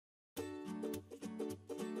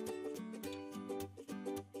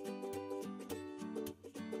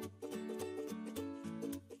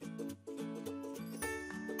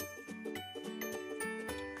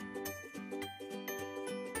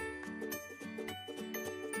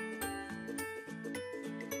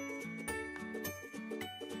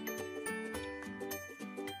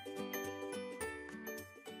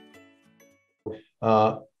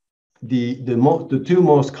the two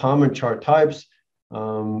most common chart types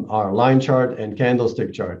are line chart and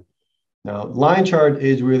candlestick chart. Now, line chart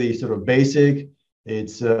is really sort of basic.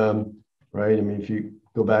 It's right. I mean, if you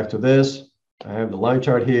go back to this, I have the line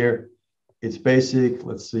chart here. It's basic.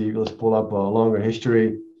 Let's see. Let's pull up a longer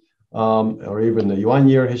history, or even the 1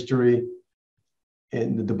 year history.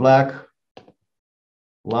 And the black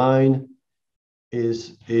line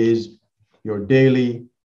is your daily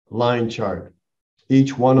line chart.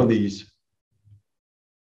 Each one of these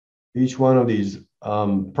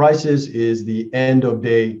prices is the end of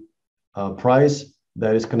day price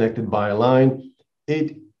that is connected by a line.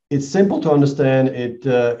 It's simple to understand.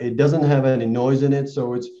 It doesn't have any noise in it,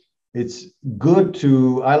 so it's good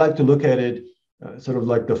to. I like to look at it sort of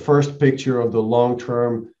like the first picture of the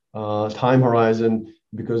long-term time horizon,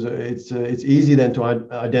 because it's easy then to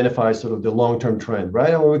identify sort of the long-term trend,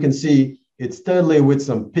 right? And we can see it's steadily, with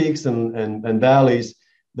some peaks and valleys,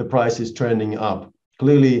 the price is trending up.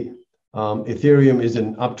 Clearly, Ethereum is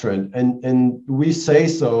an uptrend, and we say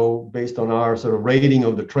so based on our sort of rating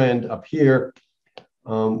of the trend up here.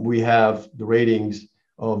 We have the ratings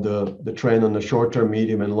of the trend on the short-term,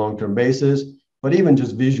 medium, and long-term basis. But even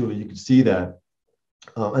just visually, you can see that,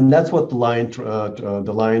 and that's what the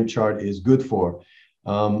line chart is good for.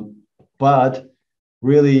 But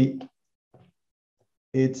really,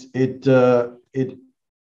 it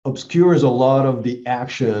obscures a lot of the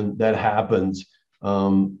action that happens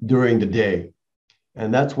during the day,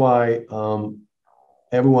 and that's why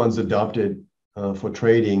everyone's adopted for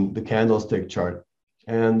trading the candlestick chart.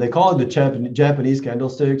 And they call it the Japanese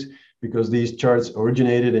candlesticks because these charts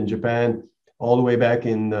originated in Japan all the way back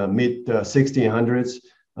in the mid 1600s,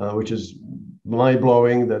 which is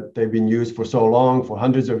mind-blowing that they've been used for so long, for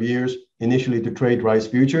hundreds of years, initially to trade rice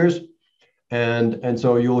futures. And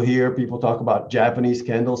so you'll hear people talk about Japanese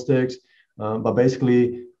candlesticks, but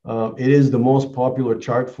basically it is the most popular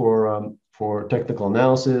chart for technical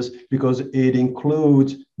analysis because it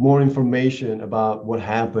includes more information about what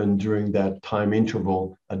happened during that time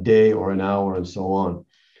interval, a day or an hour, and so on.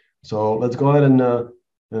 So let's go ahead and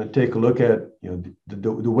take a look at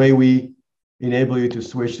the way we enable you to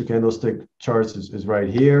switch to candlestick charts is right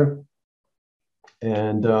here.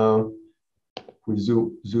 And we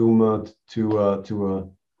zoom to a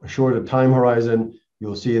shorter time horizon,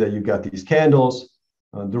 you'll see that you've got these candles.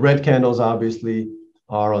 The red candles obviously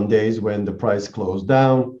are on days when the price closed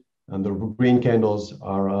down, and the green candles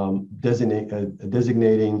are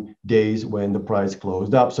designating days when the price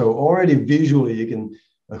closed up. So already visually, you can,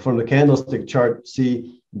 from the candlestick chart,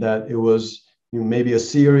 see that it was maybe a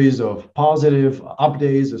series of positive up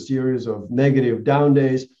days, a series of negative down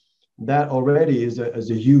days. That already is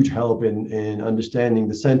a huge help in understanding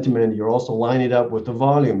the sentiment. You're also lining it up with the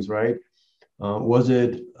volumes, right? Was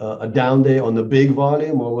it a down day on the big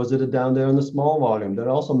volume, or was it a down day on the small volume? That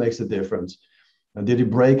also makes a difference. Did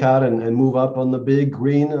it break out and move up on the big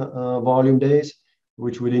green volume days,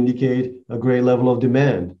 which would indicate a great level of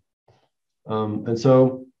demand?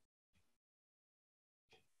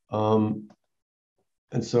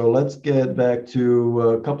 And so let's get back to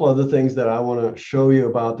a couple other things that I want to show you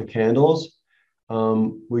about the candles,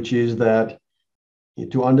 which is that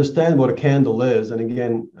to understand what a candle is, and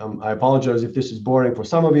again, I apologize if this is boring for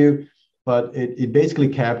some of you, but it basically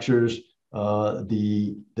captures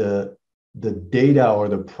the data or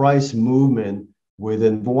the price movement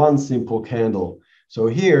within one simple candle. So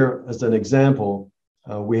here, as an example,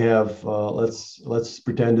 we have, let's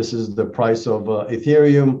pretend this is the price of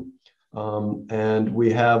Ethereum, and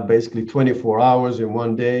we have basically 24 hours in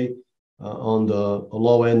one day on the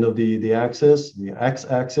low end of the axis, the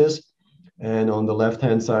x-axis. And on the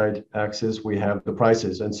left-hand side axis, we have the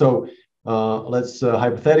prices. And so let's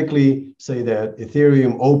hypothetically say that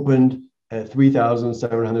Ethereum opened at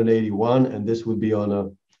 3,781, and this would be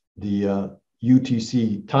on the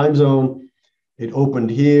UTC time zone. It opened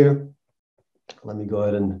here. Let me go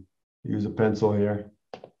ahead and use a pencil here.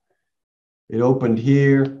 It opened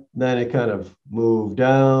here, then it kind of moved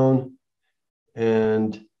down,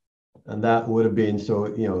 and that would have been, so,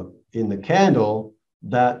 in the candle,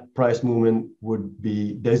 that price movement would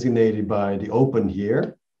be designated by the open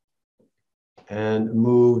here and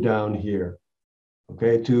move down here,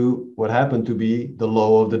 okay, to what happened to be the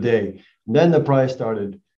low of the day. And then the price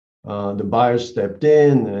started, the buyers stepped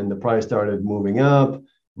in and the price started moving up,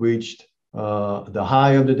 reached the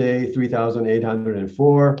high of the day,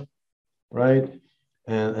 3,804, right?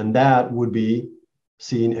 And that would be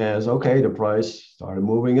seen as, okay, the price started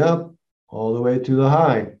moving up all the way to the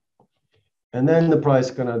high. And then the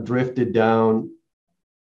price kind of drifted down,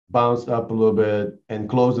 bounced up a little bit, and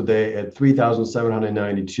closed the day at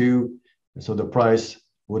 3,792. So the price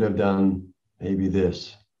would have done maybe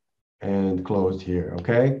this and closed here,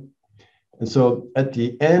 okay? And so at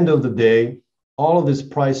the end of the day, all of this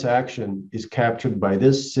price action is captured by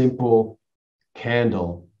this simple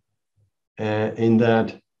candle, in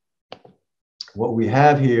that what we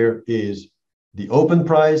have here is the open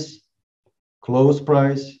price, close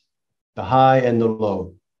price, the high and the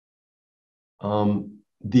low.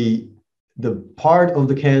 The part of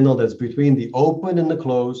the candle that's between the open and the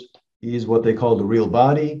close is what they call the real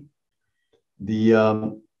body.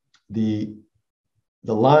 The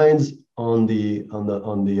lines on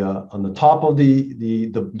the top of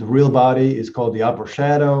the real body is called the upper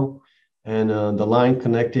shadow, and the line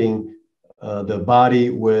connecting the body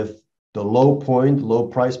with the low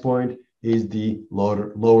price point is the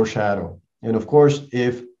lower shadow. And of course,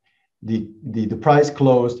 if the price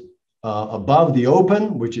closed above the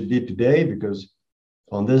open, which it did today, because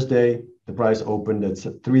on this day the price opened at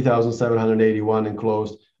 3,781 and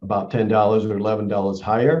closed about $10 or $11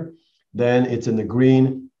 higher, then it's in the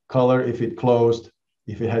green color. If it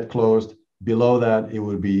had closed below that, it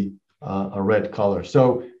would be a red color.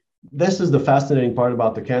 So this is the fascinating part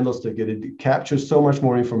about the candlestick. It captures so much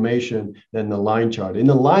more information than the line chart. In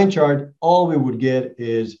the line chart, all we would get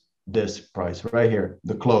is this price right here,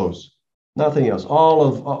 the close, nothing else.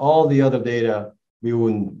 All the other data, we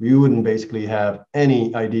wouldn't basically have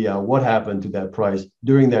any idea what happened to that price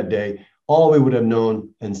during that day. All we would have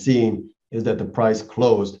known and seen is that the price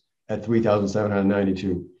closed at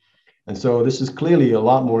 3,792. And so this is clearly a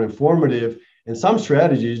lot more informative, and some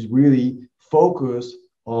strategies really focus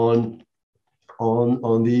on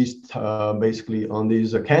these basically on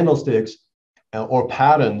these candlesticks or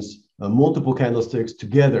patterns, multiple candlesticks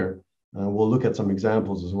together. We'll look at some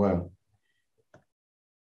examples as well.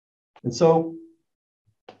 And so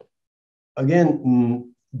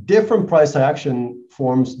again, different price action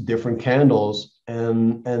forms different candles,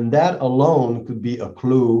 and that alone could be a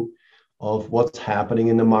clue of what's happening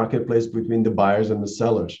in the marketplace between the buyers and the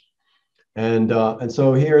sellers. And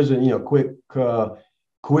so here's a quick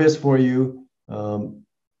quiz for you.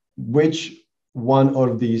 Which one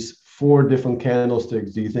of these 4 different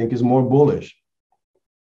candlesticks do you think is more bullish?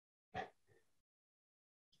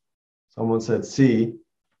 Someone said C,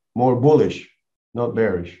 more bullish, not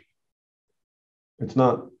bearish. It's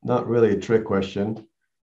not really a trick question.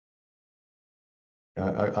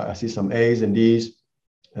 I see some A's and D's,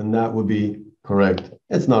 and that would be correct.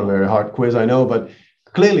 It's not a very hard quiz, I know, but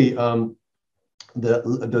clearly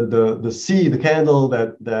the C, the candle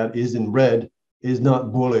that is in red, is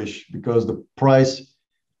not bullish because the price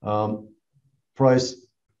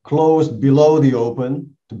closed below the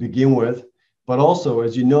open to begin with, but also,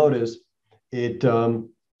 as you notice, it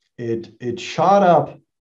shot up.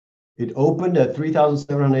 It opened at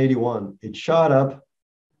 3,781. It shot up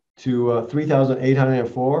to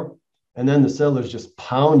 3,804, and then the sellers just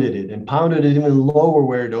pounded it even lower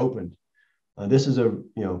where it opened. This is a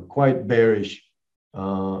quite bearish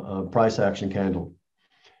price action candle.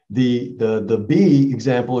 The B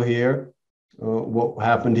example here, what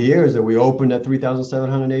happened here is that we opened at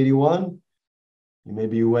 3,781.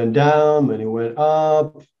 Maybe you went down, and it went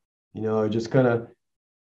up. It just kind of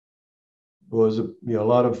was a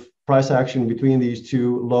lot of price action between these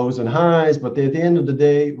two lows and highs, but they, at the end of the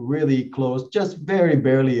day, really closed just very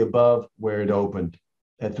barely above where it opened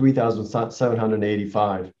at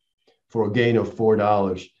 3,785 for a gain of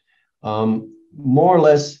 $4. More or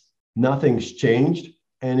less, nothing's changed,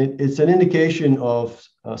 and it's an indication of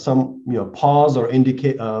some pause or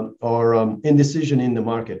indecision in the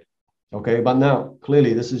market. Okay, but now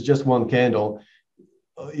clearly this is just one candle.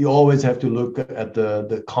 You always have to look at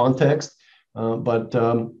the context. But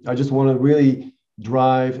I just want to really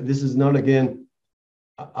drive. This is not, again,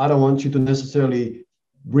 I don't want you to necessarily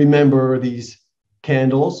remember these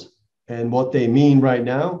candles and what they mean right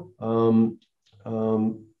now,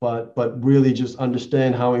 but really just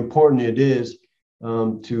understand how important it is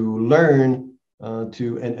to learn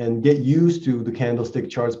and get used to the candlestick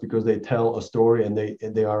charts, because they tell a story, and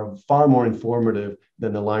they are far more informative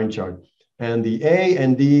than the line chart. And the A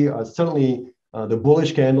and D are certainly the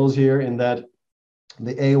bullish candles here, in that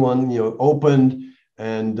the A1 opened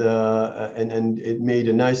and it made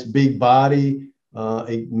a nice big body.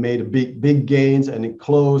 It made a big gains, and it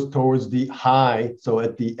closed towards the high. So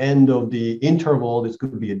at the end of the interval, this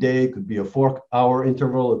could be a day, it could be a 4-hour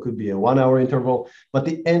interval, it could be a 1-hour interval. But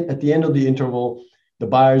at the end of the interval, the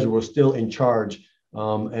buyers were still in charge,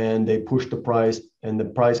 and they pushed the price, and the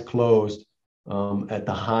price closed at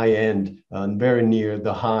the high end, very near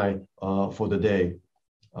the high for the day.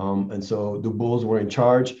 And so the bulls were in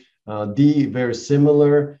charge. D, very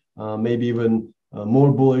similar, maybe even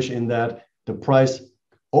more bullish in that the price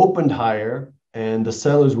opened higher and the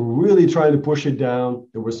sellers were really trying to push it down.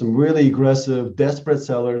 There were some really aggressive, desperate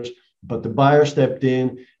sellers, but the buyer stepped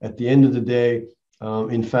in at the end of the day.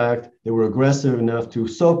 In fact, they were aggressive enough to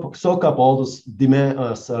soak up all this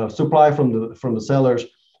demand, supply from the sellers,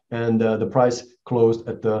 and the price closed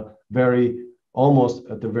at the almost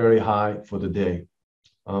at the very high for the day.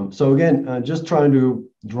 So again, just trying to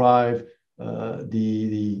drive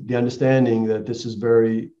the understanding that this is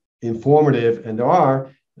very informative, and there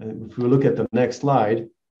are, if we look at the next slide,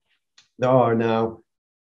 there are now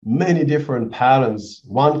many different patterns,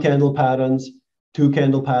 one candle patterns, two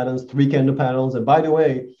candle patterns, three candle patterns. And by the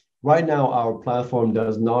way, right now our platform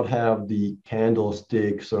does not have the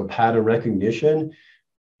candlestick sort of pattern recognition,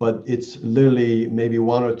 but it's literally maybe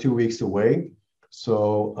 1 or 2 weeks away.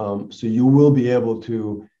 So, so you will be able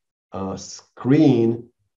to screen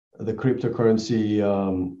the cryptocurrency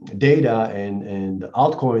data and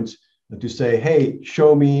altcoins to say, hey,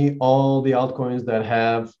 show me all the altcoins that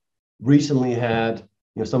have recently had,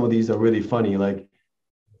 some of these are really funny, like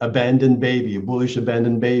abandoned baby, a bullish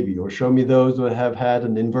abandoned baby, or show me those that have had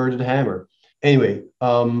an inverted hammer. Anyway,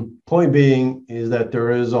 point being is that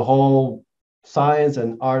there is a whole science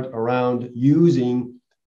and art around using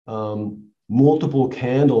multiple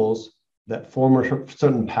candles that form a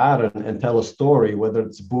certain pattern and tell a story, whether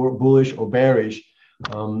it's bullish or bearish.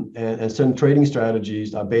 And certain trading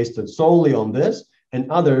strategies are based solely on this, and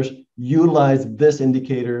others utilize these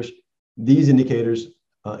indicators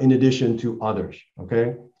in addition to others,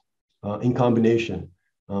 okay, in combination.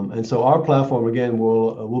 And so our platform, again,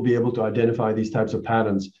 will be able to identify these types of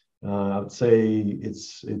patterns. I would say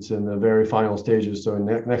it's in the very final stages, so in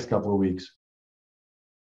the next couple of weeks.